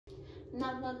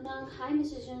Knock, knock, knock. Hi,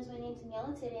 Mrs. Jones. My name's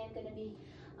Daniela. Today I'm going to be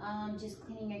just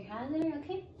cleaning your hands there,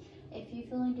 okay? If you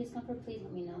feel any discomfort, please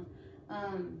let me know.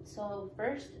 So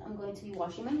first, I'm going to be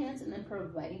washing my hands and then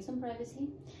providing some privacy.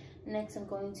 Next, I'm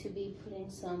going to be putting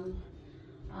some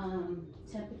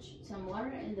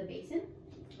water in the basin.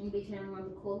 I'm going to be turning on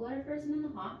the cold water first and then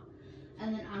the hot.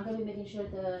 And then I'm going to be making sure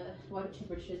the water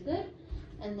temperature is good.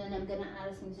 And then I'm going to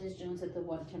ask Mrs. Jones that the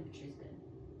water temperature is good.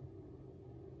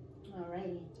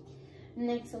 Alrighty.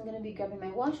 Next, I'm going to be grabbing my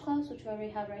washcloths, which I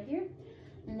already have right here.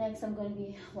 Next, I'm going to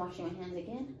be washing my hands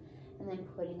again and then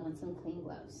putting on some clean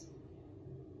gloves.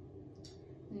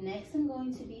 Next, I'm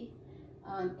going to be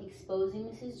exposing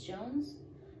Mrs. Jones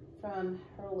from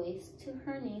her waist to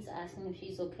her knees, asking if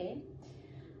she's okay.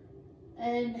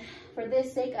 And for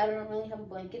this sake, I don't really have a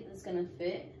blanket that's going to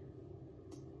fit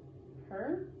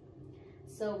her.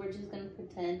 So we're just going to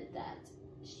pretend that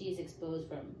she's exposed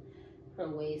from her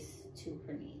waist to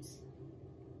her knees.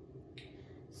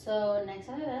 So next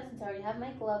after that, since I already have my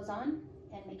gloves on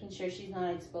and making sure she's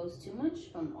not exposed too much,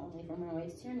 only from her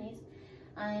waist to her knees,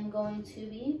 I'm going to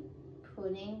be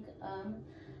putting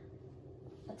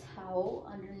a towel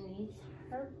underneath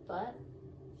her butt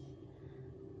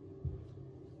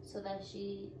so that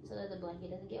the blanket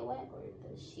doesn't get wet or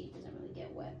the sheet doesn't really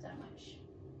get wet that much.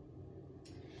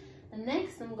 And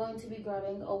next, I'm going to be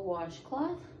grabbing a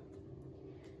washcloth,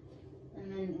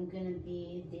 and then I'm going to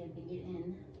be dipping it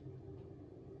in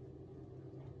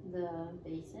the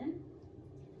basin.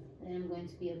 Then I'm going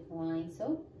to be applying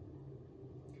soap.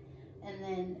 And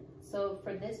then, so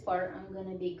for this part, I'm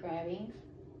going to be grabbing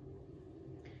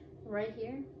right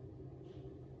here,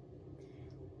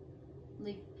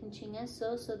 like pinching it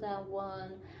so that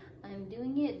when I'm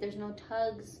doing it, there's no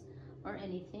tugs or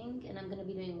anything. And I'm going to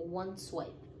be doing one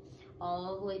swipe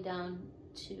all the way down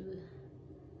to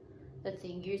the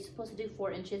thing. You're supposed to do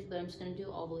 4 inches, but I'm just going to do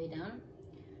all the way down.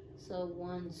 So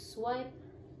one swipe,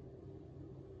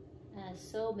 as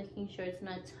so, making sure it's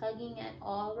not tugging at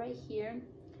all right here.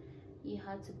 You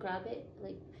have to grab it,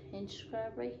 like pinch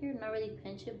grab right here. Not really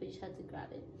pinch it, but you just have to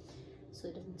grab it so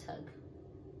it doesn't tug.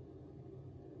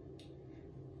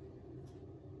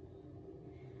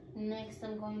 Next,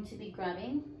 I'm going to be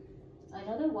grabbing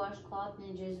another washcloth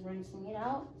and just rinsing it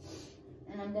out.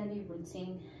 And I'm going to be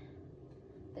rinsing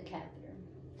the catheter.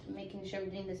 So making sure I'm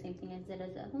doing the same thing I did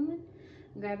as the other one.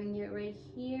 Grabbing it right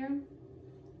here.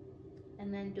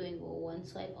 And then doing one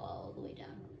swipe all the way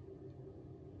down.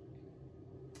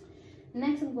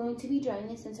 Next, I'm going to be drying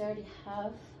it since I already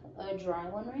have a dry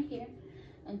one right here.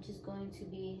 I'm just going to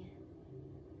be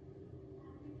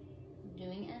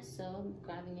doing as so. I'm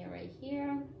grabbing it right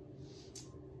here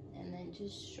and then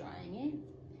just drying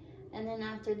it. And then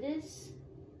after this,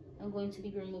 I'm going to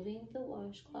be removing the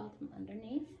washcloth from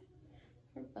underneath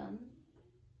her bum,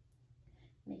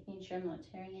 making sure I'm not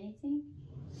tearing anything.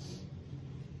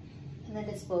 And then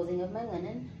disposing of my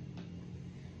linen.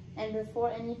 And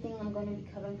before anything, I'm going to be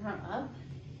covering her up.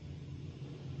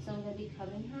 So I'm going to be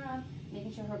covering her up,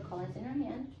 making sure her collar's in her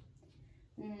hand.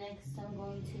 Next, I'm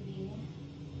going to be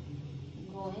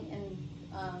going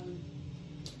and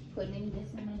putting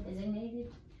this in my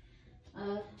designated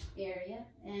area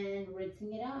and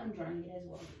rinsing it out and drying it as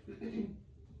well.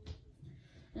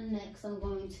 And next, I'm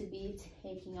going to be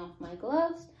taking off my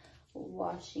gloves,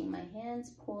 washing my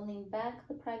hands, pulling back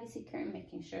the privacy curtain,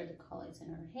 making sure the collar is in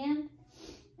her hand,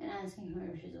 and asking her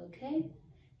if she's okay.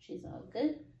 She's all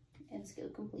good and skill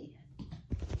complete.